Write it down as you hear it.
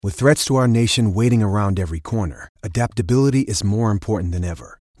With threats to our nation waiting around every corner, adaptability is more important than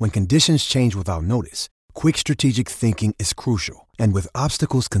ever. When conditions change without notice, quick strategic thinking is crucial. And with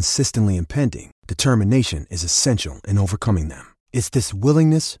obstacles consistently impending, determination is essential in overcoming them. It's this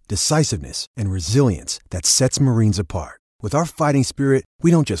willingness, decisiveness, and resilience that sets Marines apart. With our fighting spirit, we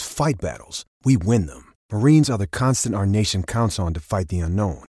don't just fight battles, we win them. Marines are the constant our nation counts on to fight the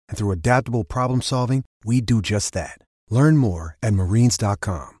unknown. And through adaptable problem solving, we do just that. Learn more at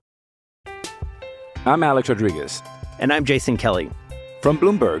marines.com. I'm Alex Rodriguez. And I'm Jason Kelly. From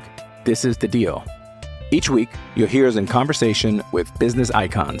Bloomberg, this is The Deal. Each week, you'll hear us in conversation with business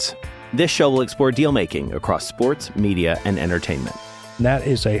icons. This show will explore deal-making across sports, media, and entertainment. That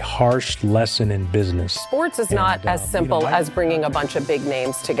is a harsh lesson in business. Sports is not as simple as bringing a bunch of big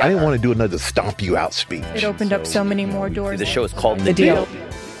names together. I didn't want to do another stomp you out speech. It opened up so many more doors. The show is called The Deal.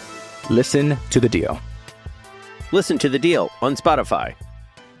 Listen to The Deal. Listen to The Deal on Spotify.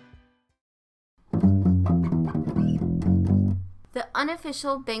 The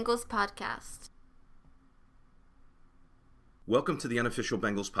Unofficial Bengals Podcast. Welcome to the Unofficial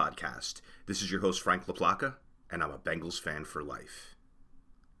Bengals Podcast. This is your host, Frank LaPlaca, and I'm a Bengals fan for life.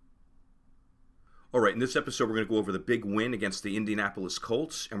 All right, in this episode, we're going to go over the big win against the Indianapolis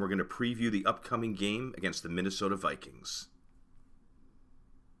Colts, and we're going to preview the upcoming game against the Minnesota Vikings.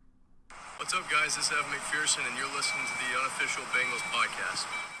 What's up, guys? This is Evan McPherson, and you're listening to the Unofficial Bengals Podcast.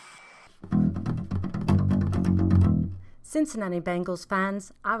 Cincinnati Bengals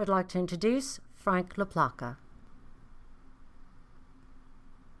fans, I would like to introduce Frank LaPlaca.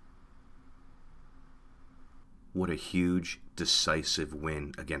 What a huge, decisive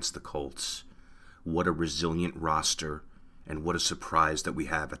win against the Colts. What a resilient roster, and what a surprise that we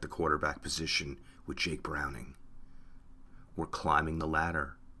have at the quarterback position with Jake Browning. We're climbing the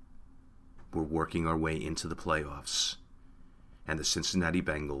ladder. We're working our way into the playoffs. And the Cincinnati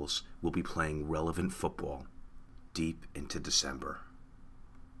Bengals will be playing relevant football deep into December.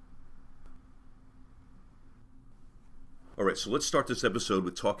 All right, so let's start this episode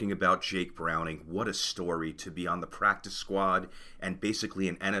with talking about Jake Browning. What a story to be on the practice squad and basically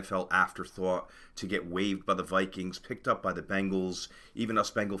an NFL afterthought, to get waived by the Vikings, picked up by the Bengals. Even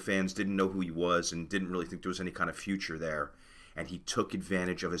us Bengal fans didn't know who he was and didn't really think there was any kind of future there. And he took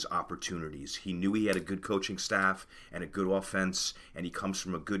advantage of his opportunities. He knew he had a good coaching staff and a good offense, and he comes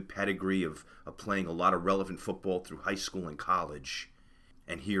from a good pedigree of playing a lot of relevant football through high school and college.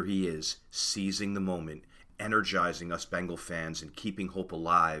 And here he is, seizing the moment, energizing us Bengal fans and keeping hope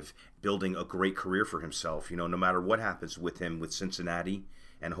alive, building a great career for himself. You know, no matter what happens with him with Cincinnati,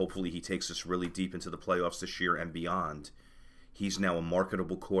 and hopefully he takes us really deep into the playoffs this year and beyond, he's now a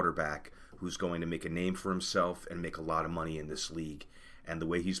marketable quarterback who's going to make a name for himself and make a lot of money in this league. And the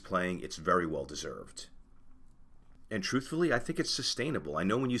way he's playing, it's very well deserved. And truthfully, I think it's sustainable. I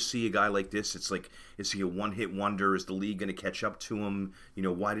know when you see a guy like this, it's like, is he a one-hit wonder? Is the league going to catch up to him? You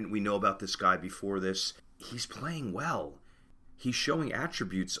know, why didn't we know about this guy before this? He's playing well. He's showing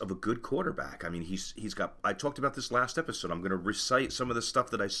attributes of a good quarterback. I mean, he's got, I talked about this last episode. I'm going to recite some of the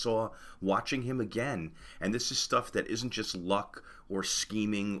stuff that I saw watching him again. And this is stuff that isn't just luck or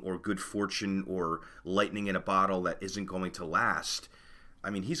scheming or good fortune or lightning in a bottle that isn't going to last.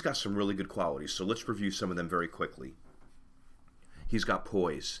 I mean, he's got some really good qualities. So let's review some of them very quickly. He's got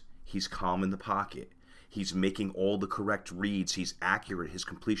poise. He's calm in the pocket. He's making all the correct reads. He's accurate. His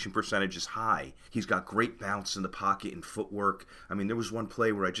completion percentage is high. He's got great bounce in the pocket and footwork. I mean, there was one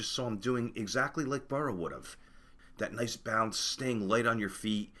play where I just saw him doing exactly like Burrow would have. That nice bounce, staying light on your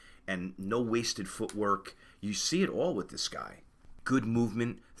feet, and no wasted footwork. You see it all with this guy. Good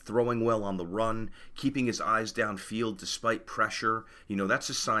movement, throwing well on the run, keeping his eyes downfield despite pressure. You know, that's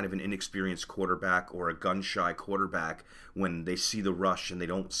a sign of an inexperienced quarterback or a gun-shy quarterback when they see the rush and they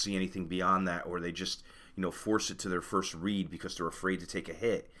don't see anything beyond that, or they just, you know, force it to their first read because they're afraid to take a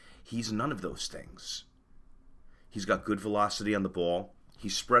hit. He's none of those things. He's got good velocity on the ball.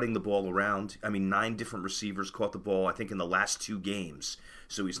 He's spreading the ball around. I mean, 9 different receivers caught the ball, I think, in the last 2 games.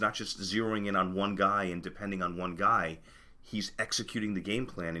 So he's not just zeroing in on one guy and depending on one guy. He's executing the game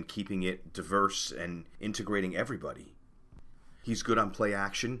plan and keeping it diverse and integrating everybody. He's good on play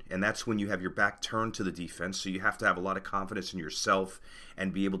action, and that's when you have your back turned to the defense, so you have to have a lot of confidence in yourself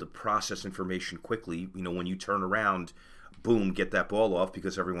and be able to process information quickly. You know, when you turn around, boom, get that ball off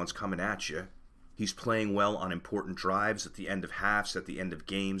because everyone's coming at you. He's playing well on important drives at the end of halves, at the end of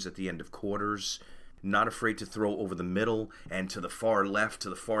games, at the end of quarters. Not afraid to throw over the middle and to the far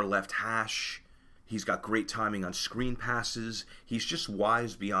left hash. He's got great timing on screen passes. He's just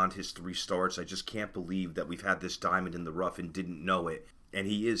wise beyond his 3 starts. I just can't believe that we've had this diamond in the rough and didn't know it. And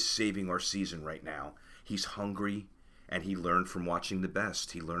he is saving our season right now. He's hungry, And he learned from watching the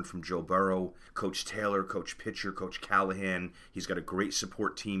best. He learned from Joe Burrow, Coach Taylor, Coach Pitcher, Coach Callahan. He's got a great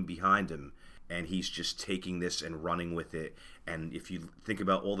support team behind him. And he's just taking this and running with it. And if you think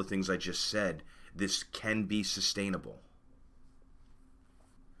about all the things I just said, this can be sustainable.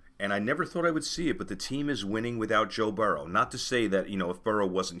 And I never thought I would see it, but the team is winning without Joe Burrow. Not to say that, if Burrow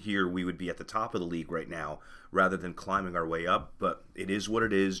wasn't here, we would be at the top of the league right now rather than climbing our way up. But it is what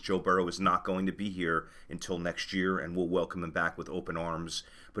it is. Joe Burrow is not going to be here until next year, and we'll welcome him back with open arms.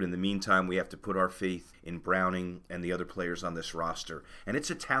 But in the meantime, we have to put our faith in Browning and the other players on this roster. And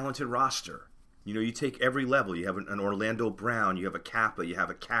it's a talented roster. You take every level. You have an Orlando Brown, you have a Kappa, you have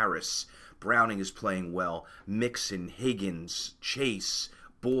a Karras. Browning is playing well. Mixon, Higgins, Chase,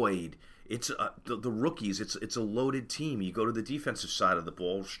 Boyd. It's the rookies. It's a loaded team. You go to the defensive side of the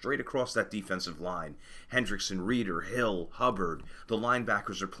ball, straight across that defensive line. Hendrickson, Reeder, Hill, Hubbard. The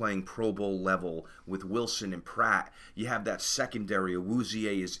linebackers are playing Pro Bowl level with Wilson and Pratt. You have that secondary.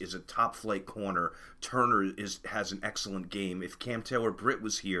 Awuzie is a top flight corner. Turner has an excellent game. If Cam Taylor-Britt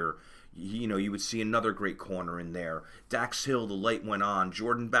was here, you would see another great corner in there. Dax Hill, the light went on.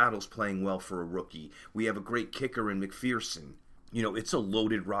 Jordan Battle's playing well for a rookie. We have a great kicker in McPherson. It's a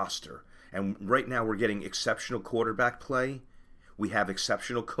loaded roster. And right now we're getting exceptional quarterback play. We have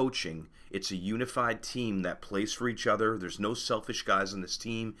exceptional coaching. It's a unified team that plays for each other. There's no selfish guys on this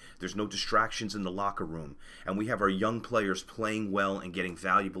team. There's no distractions in the locker room. And we have our young players playing well and getting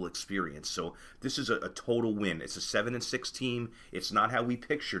valuable experience. So this is a total win. It's a 7-6 team. It's not how we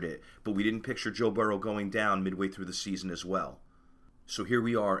pictured it, but we didn't picture Joe Burrow going down midway through the season as well. So here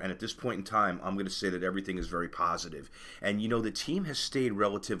we are, and at this point in time, I'm going to say that everything is very positive. And, the team has stayed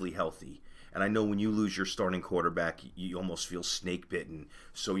relatively healthy. And I know when you lose your starting quarterback, you almost feel snake-bitten.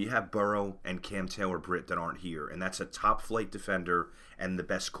 So you have Burrow and Cam Taylor-Britt that aren't here, and that's a top-flight defender and the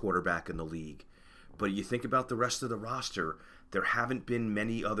best quarterback in the league. But you think about the rest of the roster, there haven't been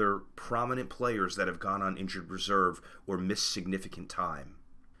many other prominent players that have gone on injured reserve or missed significant time.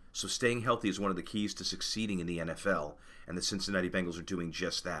 So staying healthy is one of the keys to succeeding in the NFL, and the Cincinnati Bengals are doing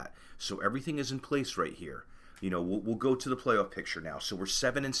just that. So everything is in place right here. We'll go to the playoff picture now. So we're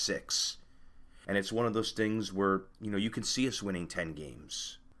 7-6, and it's one of those things where, you can see us winning 10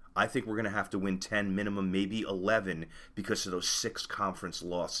 games. I think we're going to have to win 10, minimum maybe 11, because of those 6 conference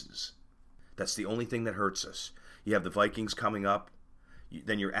losses. That's the only thing that hurts us. You have the Vikings coming up.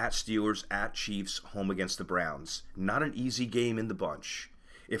 Then you're at Steelers, at Chiefs, home against the Browns. Not an easy game in the bunch.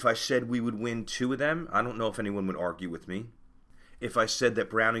 If I said we would win 2 of them, I don't know if anyone would argue with me. If I said that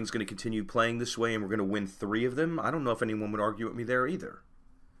Browning's going to continue playing this way and we're going to win 3 of them, I don't know if anyone would argue with me there either.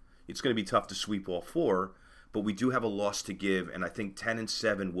 It's going to be tough to sweep all 4, but we do have a loss to give, and I think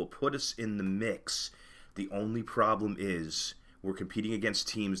 10-7 will put us in the mix. The only problem is we're competing against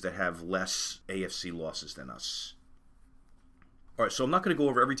teams that have less AFC losses than us. All right, so I'm not going to go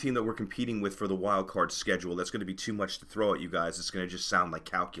over every team that we're competing with for the wild card schedule. That's going to be too much to throw at you guys. It's going to just sound like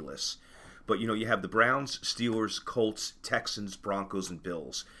calculus. But, you have the Browns, Steelers, Colts, Texans, Broncos, and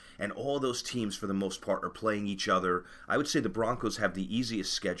Bills. And all those teams, for the most part, are playing each other. I would say the Broncos have the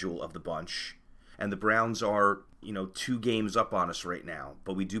easiest schedule of the bunch. And the Browns are, 2 games up on us right now.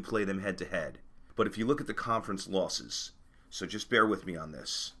 But we do play them head-to-head. But if you look at the conference losses, so just bear with me on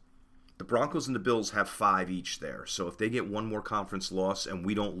this. The Broncos and the Bills have 5 each there. So if they get one more conference loss and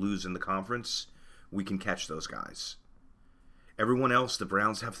we don't lose in the conference, we can catch those guys. Everyone else, the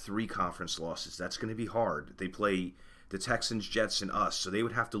Browns have 3 conference losses. That's going to be hard. They play the Texans, Jets, and us, so they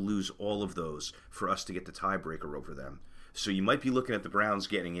would have to lose all of those for us to get the tiebreaker over them. So you might be looking at the Browns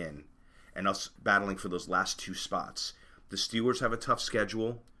getting in and us battling for those last 2 spots. The Steelers have a tough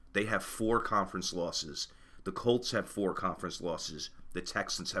schedule. They have 4 conference losses. The Colts have 4 conference losses. The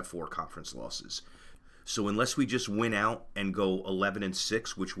Texans have 4 conference losses. So unless we just win out and go 11-6,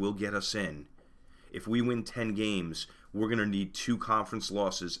 which will get us in, if we win 10 games, we're going to need 2 conference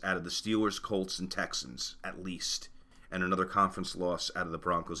losses out of the Steelers, Colts, and Texans, at least, and another conference loss out of the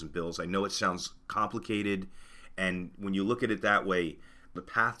Broncos and Bills. I know it sounds complicated, and when you look at it that way, the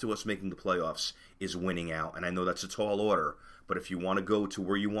path to us making the playoffs is winning out, and I know that's a tall order, but if you want to go to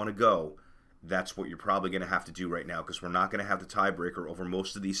where you want to go, that's what you're probably going to have to do right now, because we're not going to have the tiebreaker over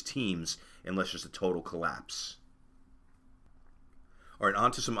most of these teams unless there's a total collapse. All right,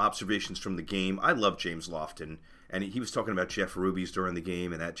 on to some observations from the game. I love James Lofton, and he was talking about Jeff Ruby's during the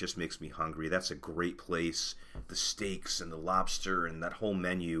game, and that just makes me hungry. That's a great place. The steaks and the lobster and that whole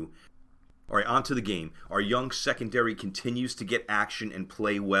menu. All right, on to the game. Our young secondary continues to get action and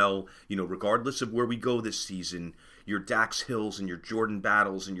play well. Regardless of where we go this season, your Dax Hills and your Jordan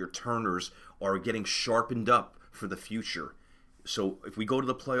Battles and your Turners are getting sharpened up for the future. So if we go to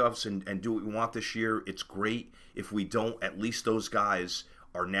the playoffs and do what we want this year, it's great. If we don't, at least those guys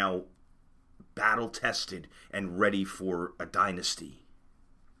are now battle-tested and ready for a dynasty.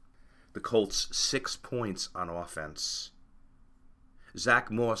 The Colts, 6 points on offense.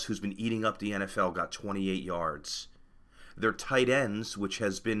 Zach Moss, who's been eating up the NFL, got 28 yards. Their tight ends, which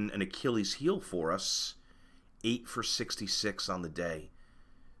has been an Achilles heel for us, 8 for 66 on the day.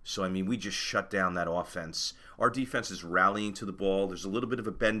 So, I mean, we just shut down that offense. Our defense is rallying to the ball. There's a little bit of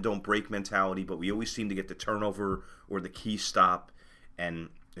a bend, don't break mentality, but we always seem to get the turnover or the key stop, and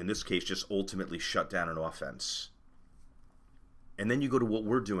in this case, just ultimately shut down an offense. And then you go to what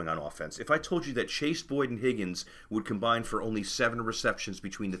we're doing on offense. If I told you that Chase, Boyd, and Higgins would combine for only 7 receptions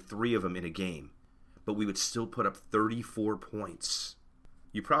between the 3 of them in a game, but we would still put up 34 points,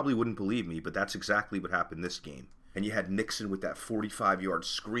 you probably wouldn't believe me, but that's exactly what happened this game. And you had Nixon with that 45-yard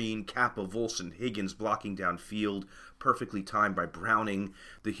screen, Kappa, Volson, Higgins blocking downfield, perfectly timed by Browning,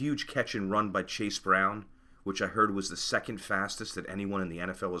 the huge catch and run by Chase Brown, which I heard was the second fastest that anyone in the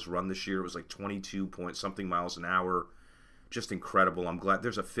NFL has run this year. It was like 22 point something miles an hour. Just incredible. I'm glad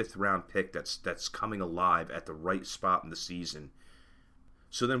there's a 5th-round pick that's coming alive at the right spot in the season.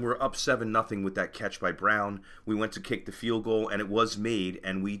 So then we're up 7-0 with that catch by Brown. We went to kick the field goal, and it was made,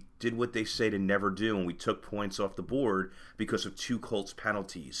 and we did what they say to never do, and we took points off the board because of 2 Colts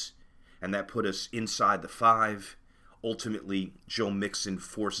penalties. And that put us inside the 5. Ultimately, Joe Mixon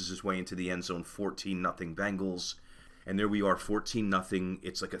forces his way into the end zone, 14-0 Bengals. And there we are, 14-0.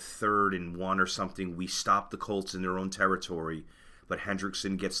 It's like a 3rd and 1 or something. We stop the Colts in their own territory. But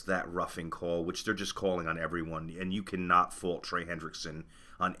Hendrickson gets that roughing call, which they're just calling on everyone. And you cannot fault Trey Hendrickson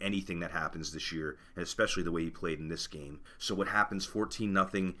on anything that happens this year, and especially the way he played in this game. So what happens,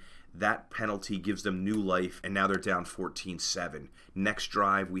 14-0, that penalty gives them new life, and now they're down 14-7. Next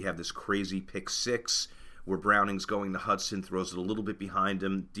drive, we have this crazy pick 6, where Browning's going to Hudson, throws it a little bit behind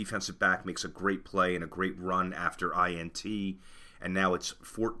him. Defensive back makes a great play and a great run after INT, and now it's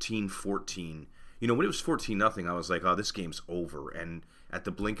 14-14. You know, when it was 14-0, I was like, oh, this game's over. And at the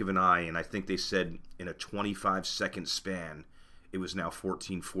blink of an eye, and I think they said in a 25-second span, it was now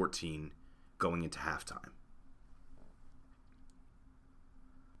 14-14 going into halftime.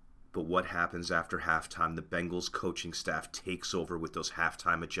 But what happens after halftime? The Bengals coaching staff takes over with those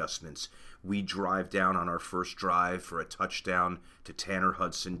halftime adjustments. We drive down on our first drive for a touchdown to Tanner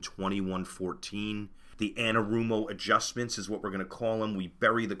Hudson, 21-14. The Anarumo adjustments is what we're going to call them. We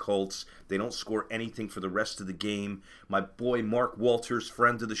bury the Colts. They don't score anything for the rest of the game. My boy Mark Walters,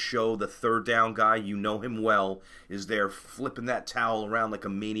 friend of the show, the third down guy, you know him well, is there flipping that towel around like a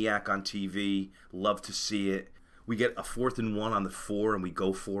maniac on TV. Love to see it. We get a 4th and 1 on the 4, and we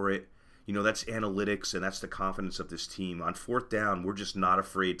go for it. You know, that's analytics, and that's the confidence of this team. On 4th down, we're just not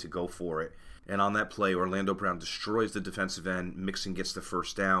afraid to go for it. And on that play, Orlando Brown destroys the defensive end. Mixon gets the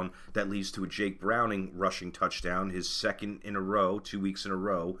first down. That leads to a Jake Browning rushing touchdown, his 2nd in a row, 2 weeks in a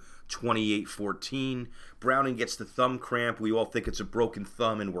row, 28-14. Browning gets the thumb cramp. We all think it's a broken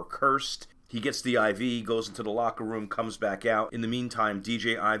thumb, and we're cursed. He gets the IV, goes into the locker room, comes back out. In the meantime,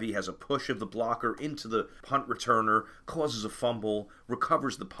 DJ Ivey has a push of the blocker into the punt returner, causes a fumble,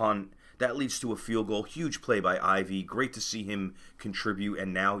 recovers the punt. That leads to a field goal. Huge play by Ivey. Great to see him contribute.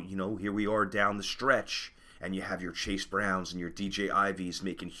 And now, you know, here we are down the stretch. And you have your Chase Browns and your DJ Ivies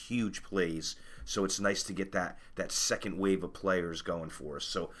making huge plays. So it's nice to get that second wave of players going for us.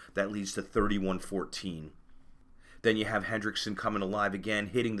 So that leads to 31-14. Then you have Hendrickson coming alive again,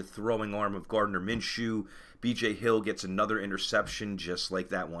 hitting the throwing arm of Gardner Minshew. B.J. Hill gets another interception, just like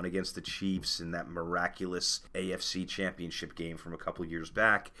that one against the Chiefs in that miraculous AFC Championship game from a couple years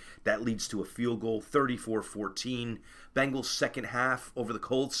back. That leads to a field goal, 34-14. Bengals second half over the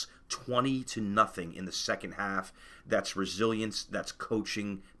Colts, 20-0 in the second half. That's resilience, that's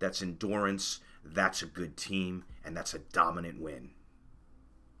coaching, that's endurance, that's a good team, and that's a dominant win.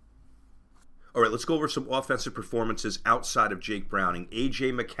 All right, let's go over some offensive performances outside of Jake Browning.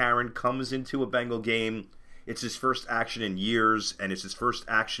 A.J. McCarron comes into a Bengal game. It's his first action in years, and it's his first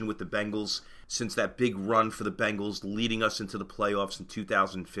action with the Bengals since that big run for the Bengals leading us into the playoffs in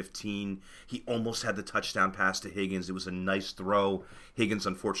 2015. He almost had the touchdown pass to Higgins. It was a nice throw. Higgins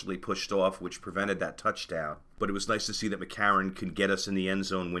unfortunately pushed off, which prevented that touchdown. But it was nice to see that McCarron could get us in the end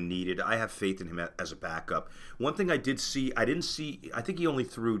zone when needed. I have faith in him as a backup. One thing I think he only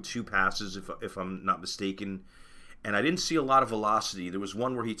threw 2 passes, if I'm not mistaken. And I didn't see a lot of velocity. There was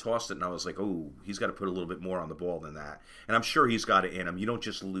one where he tossed it, and I was like, oh, he's got to put a little bit more on the ball than that. And I'm sure he's got it in him. You don't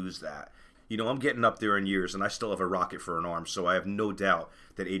just lose that. You know, I'm getting up there in years, and I still have a rocket for an arm, so I have no doubt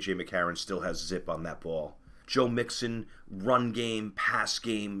that A.J. McCarron still has zip on that ball. Joe Mixon, run game, pass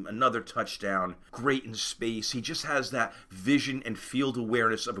game, another touchdown, great in space. He just has that vision and field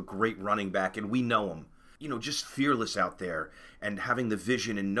awareness of a great running back, and we know him. Just fearless out there and having the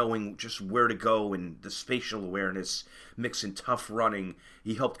vision and knowing just where to go and the spatial awareness, Mixon tough running.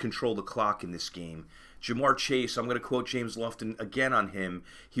 He helped control the clock in this game. Jamar Chase, I'm going to quote James Lofton again on him.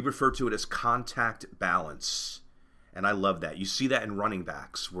 He referred to it as contact balance. And I love that. You see that in running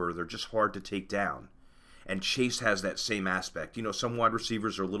backs where they're just hard to take down. And Chase has that same aspect. Some wide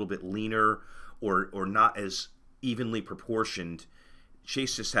receivers are a little bit leaner or not as evenly proportioned.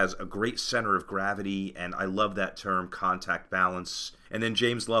 Chase just has a great center of gravity, and I love that term, contact balance. And then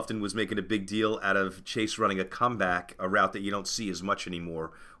James Lofton was making a big deal out of Chase running a comeback, a route that you don't see as much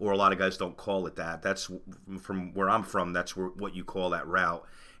anymore, or a lot of guys don't call it that. That's from where I'm from, that's what you call that route.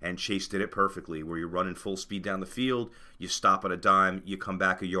 And Chase did it perfectly, where you're running full speed down the field, you stop on a dime, you come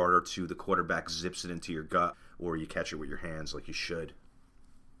back a yard or two, the quarterback zips it into your gut, or you catch it with your hands like you should.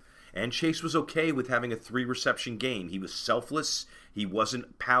 And Chase was okay with having a 3-reception game. He was selfless. He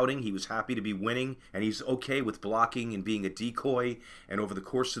wasn't pouting. He was happy to be winning. And he's okay with blocking and being a decoy. And over the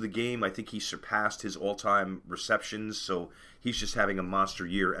course of the game, I think he surpassed his all-time receptions. So he's just having a monster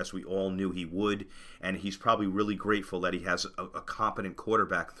year, as we all knew he would. And he's probably really grateful that he has a competent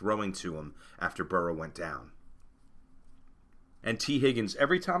quarterback throwing to him after Burrow went down. And T. Higgins,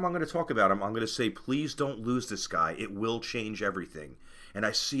 every time I'm going to talk about him, I'm going to say, please don't lose this guy. It will change everything. And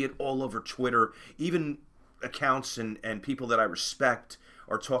I see it all over Twitter. Even accounts and people that I respect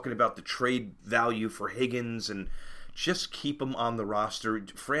are talking about the trade value for Higgins, and just keep him on the roster.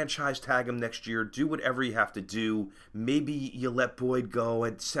 Franchise tag him next year. Do whatever you have to do. Maybe you let Boyd go.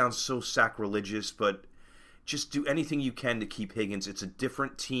 It sounds so sacrilegious, but just do anything you can to keep Higgins. It's a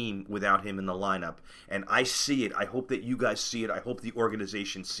different team without him in the lineup. And I see it. I hope that you guys see it. I hope the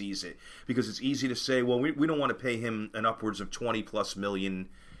organization sees it. Because it's easy to say, well, we don't want to pay him an upwards of $20+ million.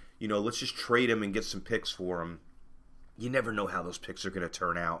 Let's just trade him and get some picks for him. You never know how those picks are going to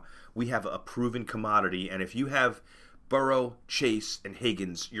turn out. We have a proven commodity. And if you have Burrow, Chase, and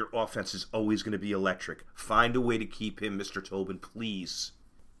Higgins, your offense is always going to be electric. Find a way to keep him, Mr. Tobin, please.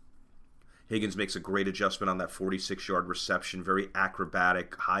 Higgins makes a great adjustment on that 46-yard reception, very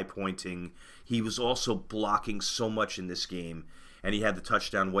acrobatic, high-pointing. He was also blocking so much in this game, and he had the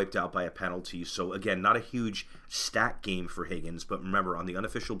touchdown wiped out by a penalty. So, again, not a huge stat game for Higgins, but remember, on the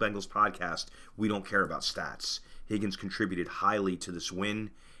Unofficial Bengals podcast, we don't care about stats. Higgins contributed highly to this win,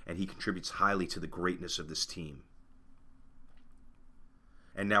 and he contributes highly to the greatness of this team.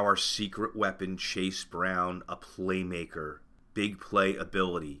 And now our secret weapon, Chase Brown, a playmaker, big play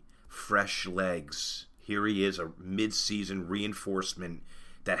ability. Fresh legs. Here he is, a mid-season reinforcement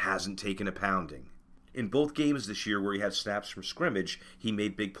that hasn't taken a pounding. In both games this year where he had snaps from scrimmage, he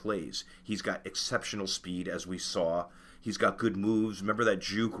made big plays. He's got exceptional speed, as we saw. He's got good moves. Remember that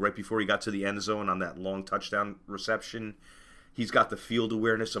juke right before he got to the end zone on that long touchdown reception? He's got the field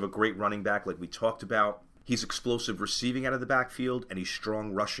awareness of a great running back like we talked about. He's explosive receiving out of the backfield, and he's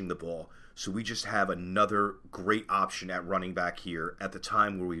strong rushing the ball. So we just have another great option at running back here at the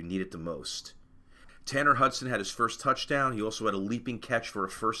time where we need it the most. Tanner Hudson had his first touchdown. He also had a leaping catch for a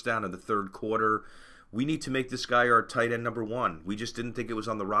first down in the third quarter. We need to make this guy our tight end number 1. We just didn't think it was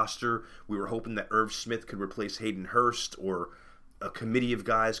on the roster. We were hoping that Irv Smith could replace Hayden Hurst, or a committee of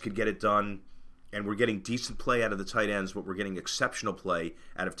guys could get it done. And we're getting decent play out of the tight ends, but we're getting exceptional play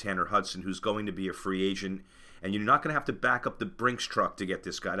out of Tanner Hudson, who's going to be a free agent. And you're not going to have to back up the Brinks truck to get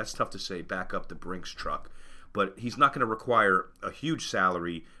this guy. That's tough to say, back up the Brinks truck. But he's not going to require a huge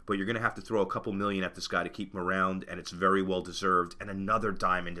salary, but you're going to have to throw a couple million at this guy to keep him around, and it's very well deserved. And another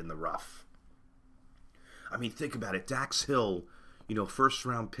diamond in the rough. I mean, think about it. Dax Hill,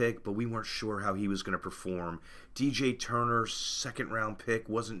 first-round pick, but we weren't sure how he was going to perform. DJ Turner, second-round pick,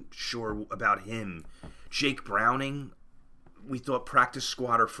 wasn't sure about him. Jake Browning, we thought practice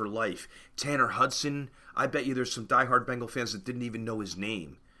squatter for life. Tanner Hudson, I bet you there's some diehard Bengal fans that didn't even know his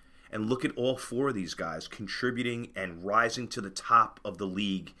name. And look at all 4 of these guys contributing and rising to the top of the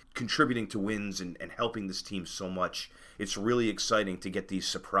league, contributing to wins and helping this team so much. It's really exciting to get these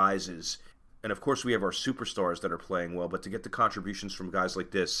surprises. And of course we have our superstars that are playing well, but to get the contributions from guys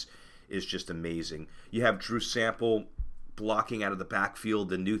like this is just amazing. You have Drew Sample blocking out of the backfield,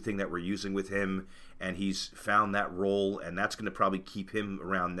 the new thing that we're using with him, and he's found that role, and that's going to probably keep him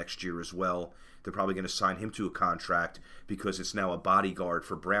around next year as well. They're probably going to sign him to a contract because it's now a bodyguard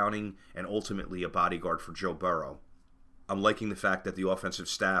for Browning and ultimately a bodyguard for Joe Burrow. I'm liking the fact that the offensive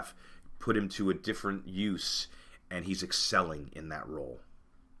staff put him to a different use, and he's excelling in that role.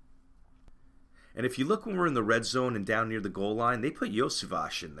 And if you look when we're in the red zone and down near the goal line, they put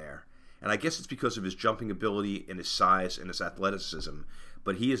Josivas in there. And I guess it's because of his jumping ability and his size and his athleticism.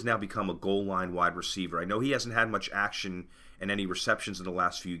 But he has now become a goal line wide receiver. I know he hasn't had much action and any receptions in the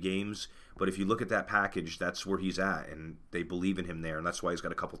last few games, but if you look at that package, that's where he's at, and they believe in him there, and that's why he's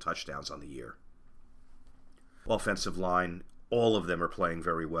got a couple touchdowns on the year. Offensive line, all of them are playing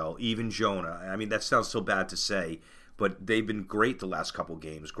very well. Even Jonah. I mean, that sounds so bad to say, but they've been great the last couple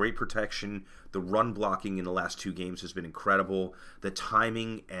games. Great protection. The run blocking in the last 2 games has been incredible. The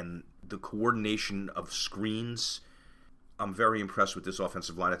timing and the coordination of screens, I'm very impressed with this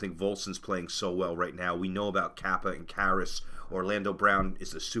offensive line. I think Volson's playing so well right now. We know about Kappa and Karras. Orlando Brown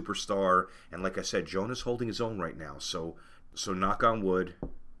is the superstar. And like I said, Jonah's holding his own right now. So knock on wood.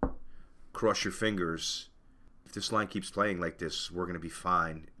 Cross your fingers. If this line keeps playing like this, we're going to be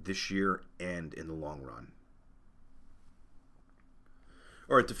fine this year and in the long run.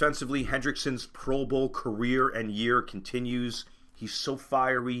 All right, defensively, Hendrickson's Pro Bowl career and year continues. He's so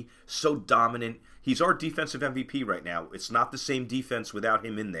fiery, so dominant. He's our defensive MVP right now. It's not the same defense without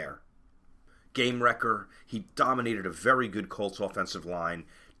him in there. Game wrecker. He dominated a very good Colts offensive line.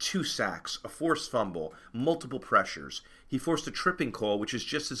 2 sacks, a forced fumble, multiple pressures. He forced a tripping call, which is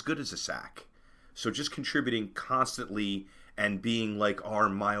just as good as a sack. So just contributing constantly and being like our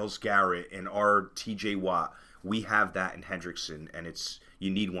Myles Garrett and our TJ Watt. We have that in Hendrickson, and you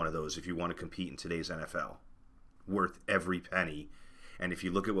need one of those if you want to compete in today's NFL. Worth every penny. And if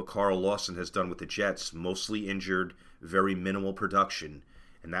you look at what Carl Lawson has done with the Jets, mostly injured, very minimal production,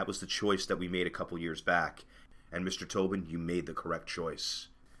 and that was the choice that we made a couple years back. And Mr. Tobin, you made the correct choice.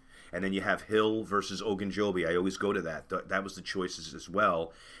 And then you have Hill versus Ogunjobi. I always go to that. That was the choices as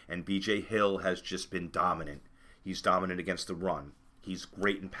well. And B.J. Hill has just been dominant. He's dominant against the run. He's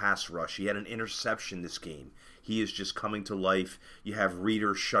great in pass rush. He had an interception this game. He is just coming to life. You have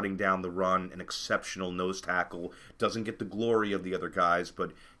Reeder shutting down the run, an exceptional nose tackle. Doesn't get the glory of the other guys,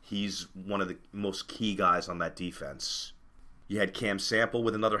 but he's one of the most key guys on that defense. You had Cam Sample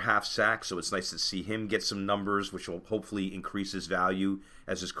with another half sack, so it's nice to see him get some numbers, which will hopefully increase his value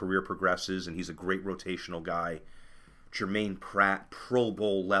as his career progresses, and he's a great rotational guy. Jermaine Pratt, Pro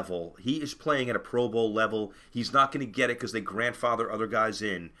Bowl level. He is playing at a Pro Bowl level. He's not going to get it because they grandfather other guys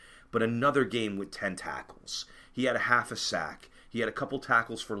in, but another game with 10 tackles. He had a half a sack. He had a couple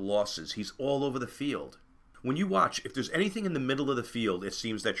tackles for losses. He's all over the field. When you watch, if there's anything in the middle of the field, it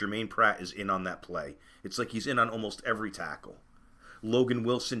seems that Jermaine Pratt is in on that play. It's like he's in on almost every tackle. Logan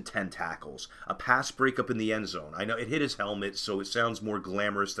Wilson, 10 tackles. A pass breakup in the end zone. I know it hit his helmet, so it sounds more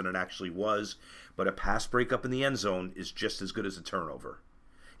glamorous than it actually was, but a pass breakup in the end zone is just as good as a turnover.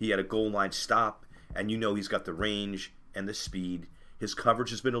 He had a goal line stop, and you know he's got the range and the speed. His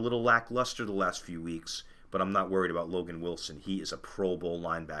coverage has been a little lackluster the last few weeks, but I'm not worried about Logan Wilson. He is a Pro Bowl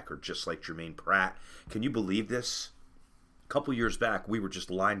linebacker just like Jermaine Pratt. Can you believe this? A couple years back, we were just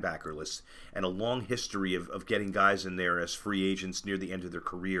linebackerless, and a long history of getting guys in there as free agents near the end of their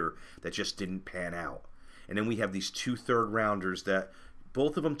career that just didn't pan out. And then we have these 2 third-rounders that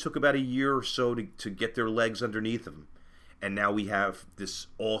both of them took about a year or so to get their legs underneath them. And now we have this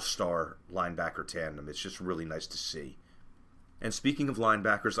all-star linebacker tandem. It's just really nice to see. And speaking of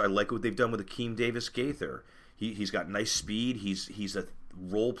linebackers, I like what they've done with Akeem Davis-Gaither. He's got nice speed. He's a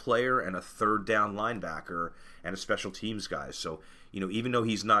role player and a third down linebacker and a special teams guy. So, even though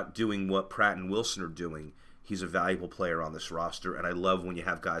he's not doing what Pratt and Wilson are doing, he's a valuable player on this roster, and I love when you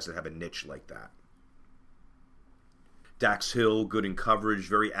have guys that have a niche like that. Dax Hill, good in coverage,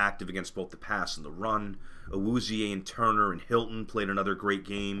 very active against both the pass and the run. Awuzie and Turner and Hilton played another great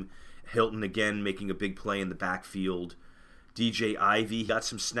game. Hilton, again, making a big play in the backfield. DJ Ivey got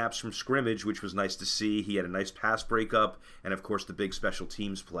some snaps from scrimmage, which was nice to see. He had a nice pass breakup, and of course the big special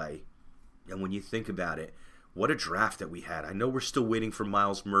teams play. And when you think about it, what a draft that we had. I know we're still waiting for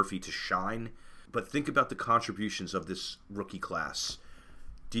Miles Murphy to shine, but think about the contributions of this rookie class.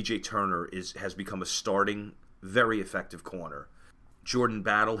 DJ Turner has become a starting, very effective corner. Jordan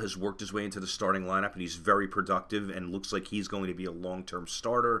Battle has worked his way into the starting lineup, and he's very productive and looks like he's going to be a long-term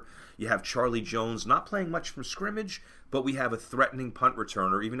starter. You have Charlie Jones not playing much from scrimmage, but we have a threatening punt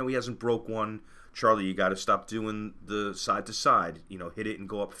returner. Even though he hasn't broke one, Charlie, you got to stop doing the side-to-side. Hit it and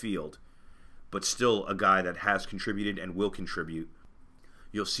go upfield. But still a guy that has contributed and will contribute.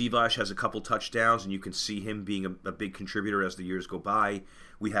 Yosivash has a couple touchdowns, and you can see him being a big contributor as the years go by.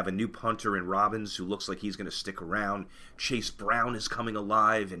 We have a new punter in Robbins who looks like he's going to stick around. Chase Brown is coming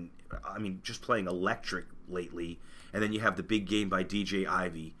alive, and just playing electric lately. And then you have the big game by DJ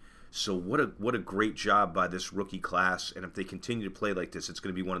Ivey. So what a great job by this rookie class. And if they continue to play like this, it's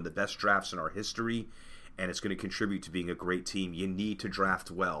going to be one of the best drafts in our history, and it's going to contribute to being a great team. You need to draft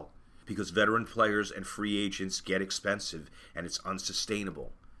well, because veteran players and free agents get expensive, and it's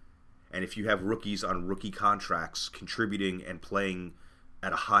unsustainable. And if you have rookies on rookie contracts contributing and playing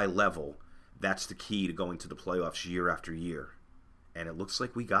at a high level, that's the key to going to the playoffs year after year. And it looks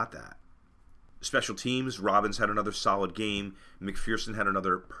like we got that. Special teams, Robbins had another solid game. McPherson had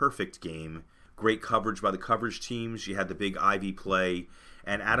another perfect game. Great coverage by the coverage teams. You had the big Ivy play.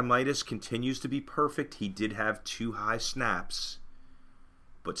 And Adamitis continues to be perfect. He did have 2 high snaps,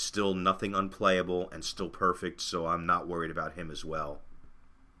 but still nothing unplayable and still perfect, so I'm not worried about him as well.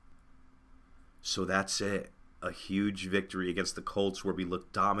 So that's it. A huge victory against the Colts where we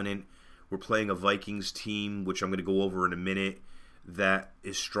look dominant. We're playing a Vikings team, which I'm going to go over in a minute, that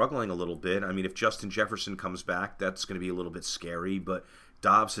is struggling a little bit. I mean, if Justin Jefferson comes back, that's going to be a little bit scary, but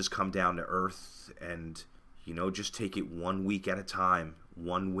Dobbs has come down to earth, and, just take it 1 week at a time,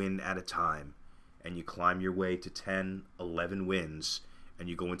 1 win at a time, and you climb your way to 10, 11 wins, and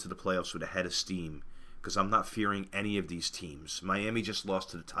you go into the playoffs with a head of steam, because I'm not fearing any of these teams. Miami just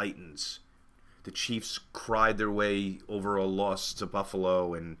lost to the Titans. The Chiefs cried their way over a loss to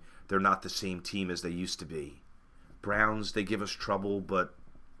Buffalo, and they're not the same team as they used to be. Browns, they give us trouble, but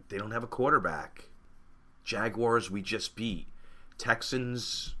they don't have a quarterback. Jaguars, we just beat.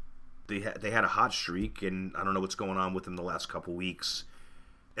 Texans, they had a hot streak, and I don't know what's going on with them the last couple weeks.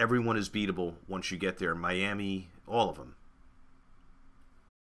 Everyone is beatable once you get there. Miami, all of them.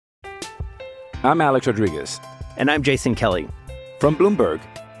 I'm Alex Rodriguez. And I'm Jason Kelly. From Bloomberg,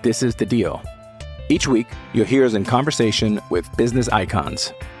 this is The Deal. Each week, you'll hear us in conversation with business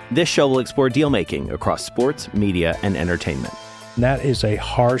icons. This show will explore deal-making across sports, media, and entertainment. That is a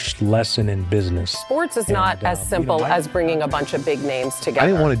harsh lesson in business. Sports is not as simple as bringing a bunch of big names together. I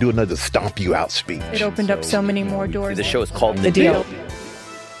didn't want to do another stomp you out speech. It opened up so many more doors. The show is called The Deal.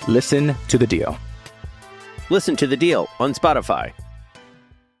 Listen to The Deal. Listen to The Deal on Spotify.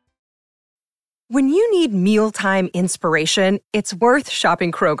 When you need mealtime inspiration, it's worth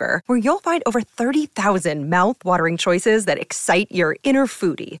shopping Kroger, where you'll find over 30,000 mouth-watering choices that excite your inner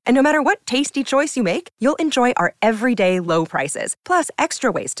foodie. And no matter what tasty choice you make, you'll enjoy our everyday low prices, plus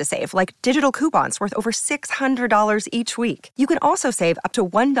extra ways to save, like digital coupons worth over $600 each week. You can also save up to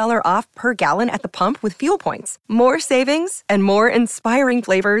 $1 off per gallon at the pump with fuel points. More savings and more inspiring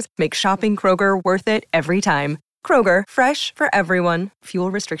flavors make shopping Kroger worth it every time. Kroger, fresh for everyone.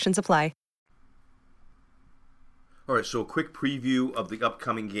 Fuel restrictions apply. All right, so a quick preview of the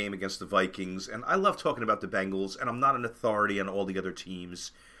upcoming game against the Vikings. And I love talking about the Bengals, and I'm not an authority on all the other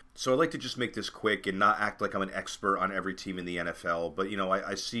teams. So I'd like to just make this quick and not act like I'm an expert on every team in the NFL. But,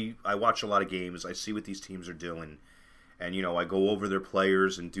 I watch a lot of games. I see what these teams are doing. And, I go over their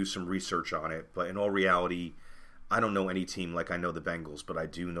players and do some research on it. But in all reality, I don't know any team like I know the Bengals, but I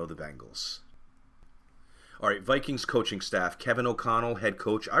do know the Bengals. All right, Vikings coaching staff. Kevin O'Connell, head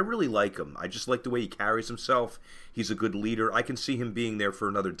coach. I really like him. I just like the way he carries himself. He's a good leader. I can see him being there for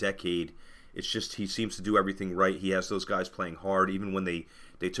another decade. It's just he seems to do everything right. He has those guys playing hard. Even when they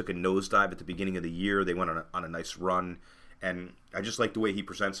took a nosedive at the beginning of the year, they went on a nice run. And I just like the way he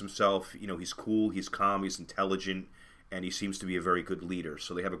presents himself. He's cool, he's calm, he's intelligent, and he seems to be a very good leader.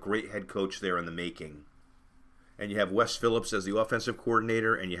 So they have a great head coach there in the making. And you have Wes Phillips as the offensive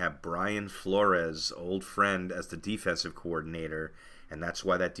coordinator, and you have Brian Flores, old friend, as the defensive coordinator, and that's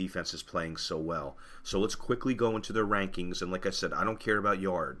why that defense is playing so well. So let's quickly go into their rankings, and like I said, I don't care about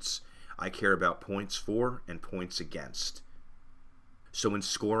yards. I care about points for and points against. So in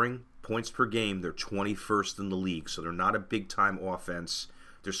scoring, points per game, they're 21st in the league, so they're not a big-time offense.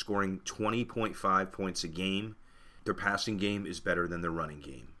 They're scoring 20.5 points a game. Their passing game is better than their running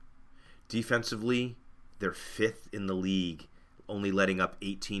game. Defensively, they're 5th in the league, only letting up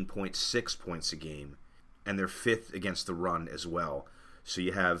 18.6 points a game. And they're 5th against the run as well. So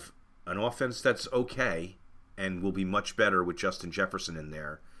you have an offense that's okay and will be much better with Justin Jefferson in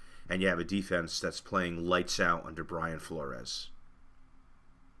there. And you have a defense that's playing lights out under Brian Flores.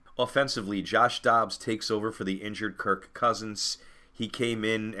 Offensively, Josh Dobbs takes over for the injured Kirk Cousins. He came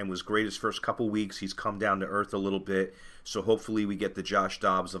in and was great his first couple weeks. He's come down to earth a little bit. So hopefully we get the Josh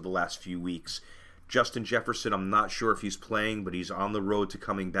Dobbs of the last few weeks. Justin Jefferson, I'm not sure if he's playing, but he's on the road to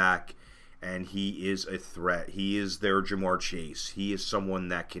coming back, and he is a threat. He is their Jamar Chase. He is someone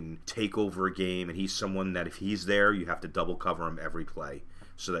that can take over a game, and he's someone that if he's there, you have to double cover him every play.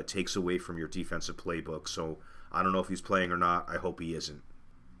 So that takes away from your defensive playbook. So I don't know if he's playing or not. I hope he isn't.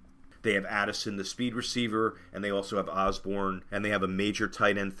 They have Addison, the speed receiver, and they also have Osborne, and they have a major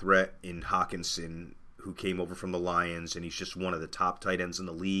tight end threat in Hawkinson, who came over from the Lions, and he's just one of the top tight ends in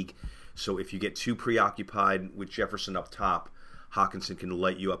the league. So if you get too preoccupied with Jefferson up top, Hawkinson can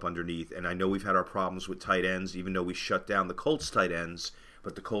light you up underneath. And I know we've had our problems with tight ends, even though we shut down the Colts tight ends,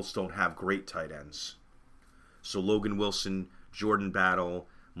 but the Colts don't have great tight ends. So Logan Wilson, Jordan Battle,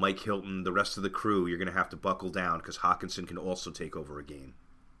 Mike Hilton, the rest of the crew, you're going to have to buckle down because Hockenson can also take over a game.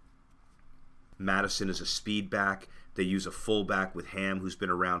 Madison is a speed back. They use a fullback with Ham, who's been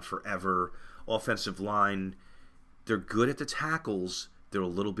around forever. Offensive line, they're good at the tackles. They're a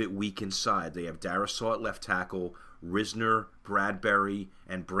little bit weak inside. They have Darisaw at left tackle, Risner, Bradbury,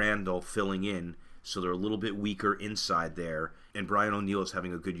 and Brandel filling in, so they're a little bit weaker inside there. And Brian O'Neill is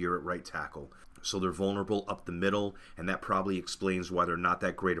having a good year at right tackle. So they're vulnerable up the middle, and that probably explains why they're not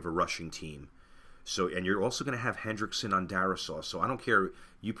that great of a rushing team. So, and you're also going to have Hendrickson on Darisaw. So I don't care.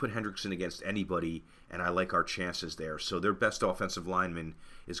 You put Hendrickson against anybody, and I like our chances there. So their best offensive lineman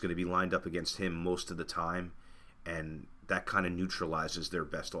is going to be lined up against him most of the time, and that kind of neutralizes their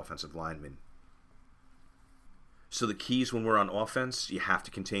best offensive lineman. So the keys when we're on offense, you have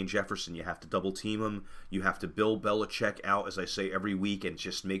to contain Jefferson. You have to double team him. You have to Bill Belichick out, as I say every week, and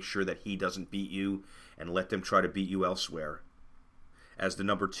just make sure that he doesn't beat you and let them try to beat you elsewhere. As the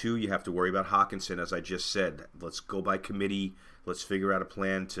number 2, you have to worry about Hockenson, as I just said. Let's go by committee. Let's figure out a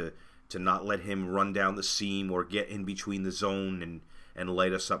plan to not let him run down the seam or get in between the zone and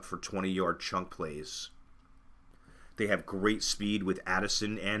light us up for 20-yard chunk plays. They have great speed with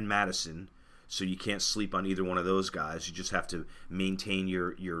Addison and Madison, so you can't sleep on either one of those guys. You just have to maintain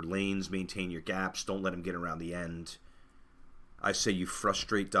your lanes, maintain your gaps. Don't let him get around the end. I say you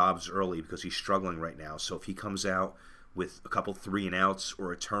frustrate Dobbs early because he's struggling right now. So if he comes out with a couple 3-and-outs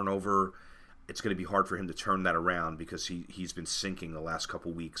or a turnover, it's going to be hard for him to turn that around because he's been sinking the last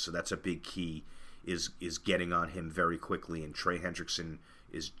couple weeks. So that's a big key, is getting on him very quickly. And Trey Hendrickson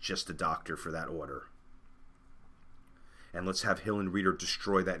is just the doctor for that order. And let's have Hill and Reeder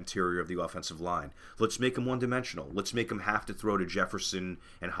destroy that interior of the offensive line. Let's make them one-dimensional. Let's make them have to throw to Jefferson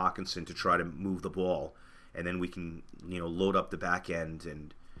and Hockenson to try to move the ball. And then we can, load up the back end.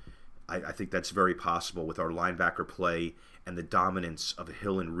 And I think that's very possible with our linebacker play and the dominance of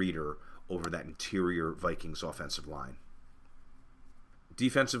Hill and Reeder over that interior Vikings offensive line.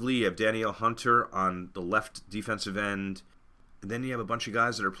 Defensively, you have Danielle Hunter on the left defensive end. And then you have a bunch of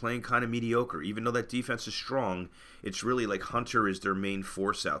guys that are playing kind of mediocre. Even though that defense is strong, it's really like Hunter is their main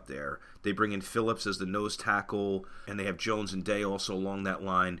force out there. They bring in Phillips as the nose tackle, and they have Jones and Day also along that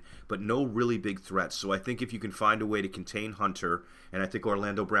line, but no really big threats. So I think if you can find a way to contain Hunter, and I think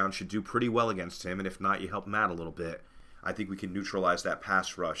Orlando Brown should do pretty well against him, and if not, you help him out a little bit, I think we can neutralize that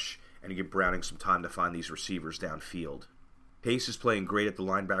pass rush and give Browning some time to find these receivers downfield. Pace is playing great at the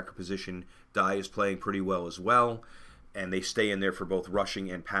linebacker position. Dye is playing pretty well as well. And they stay in there for both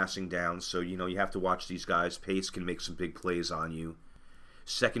rushing and passing down. So, you have to watch these guys. Pace can make some big plays on you.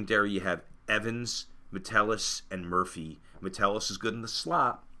 Secondary, you have Evans, Metellus, and Murphy. Metellus is good in the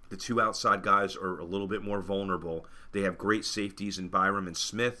slot. The 2 outside guys are a little bit more vulnerable. They have great safeties in Byram and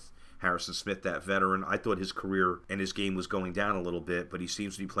Smith. Harrison Smith, that veteran, I thought his career and his game was going down a little bit, but he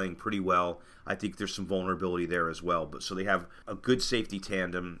seems to be playing pretty well. I think there's some vulnerability there as well. But so they have a good safety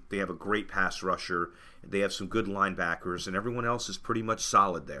tandem. They have a great pass rusher. They have some good linebackers, and everyone else is pretty much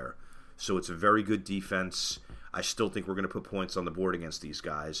solid there. So it's a very good defense. I still think we're going to put points on the board against these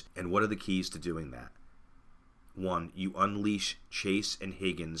guys. And what are the keys to doing that? 1, you unleash Chase and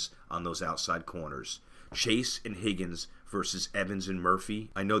Higgins on those outside corners. Chase and Higgins versus Evans and Murphy.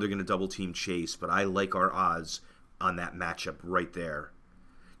 I know they're going to double team Chase, but I like our odds on that matchup right there.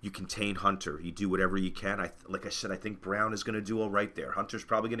 You contain Hunter. You do whatever you can. Like I said, I think Brown is going to do all right there. Hunter's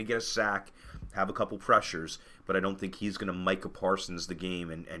probably going to get a sack, have a couple pressures, but I don't think he's going to Micah Parsons the game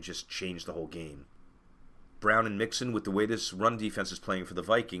and just change the whole game. Brown and Mixon, with the way this run defense is playing for the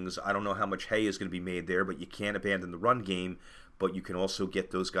Vikings, I don't know how much hay is going to be made there, but you can't abandon the run game, but you can also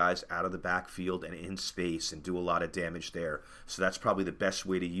get those guys out of the backfield and in space and do a lot of damage there. So that's probably the best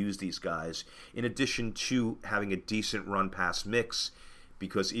way to use these guys, in addition to having a decent run-pass mix,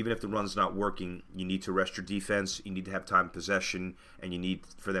 because even if the run's not working, you need to rest your defense, you need to have time possession, and you need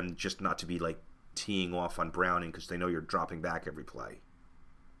for them just not to be like teeing off on Browning because they know you're dropping back every play.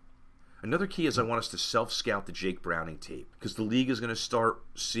 Another key is I want us to self-scout the Jake Browning tape, because the league is going to start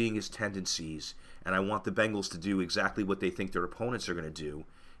seeing his tendencies, and I want the Bengals to do exactly what they think their opponents are going to do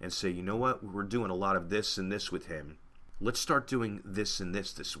and say, you know what, we're doing a lot of this and this with him. Let's start doing this and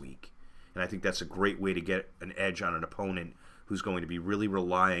this week. And I think that's a great way to get an edge on an opponent who's going to be really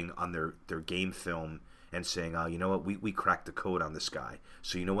relying on their game film and saying, oh, you know what, we cracked the code on this guy.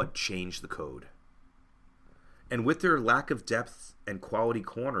 So you know what, change the code. And with their lack of depth and quality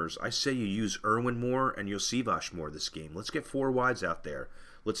corners, I say you use Irwin more and Yosivas more this game. Let's get 4 wides out there.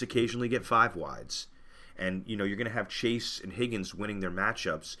 Let's occasionally get 5 wides. And, you're going to have Chase and Higgins winning their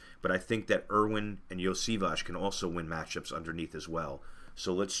matchups, but I think that Irwin and Yosivas can also win matchups underneath as well.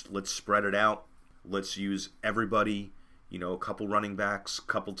 So let's spread it out. Let's use everybody. You know, a couple running backs, a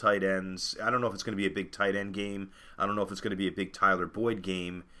couple tight ends. I don't know if it's going to be a big tight end game. I don't know if it's going to be a big Tyler Boyd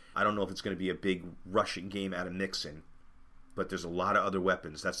game. I don't know if it's going to be a big rushing game out of Mixon. But there's a lot of other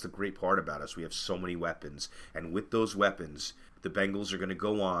weapons. That's the great part about us. We have so many weapons. And with those weapons, the Bengals are going to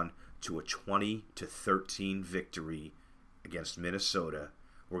go on to a 20-13 victory against Minnesota.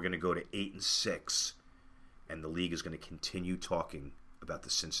 We're going to go to 8-6. And the league is going to continue talking about the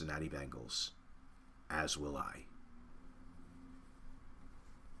Cincinnati Bengals. As will I.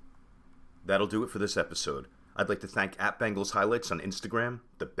 That'll do it for this episode. I'd like to thank @Bengals Highlights on Instagram,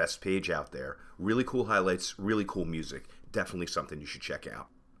 the best page out there. Really cool highlights, really cool music. Definitely something you should check out.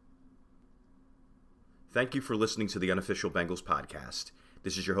 Thank you for listening to the Unofficial Bengals Podcast.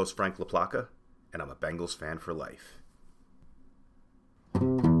 This is your host, Frank LaPlaca, and I'm a Bengals fan for life.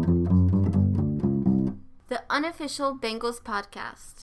 The Unofficial Bengals Podcast.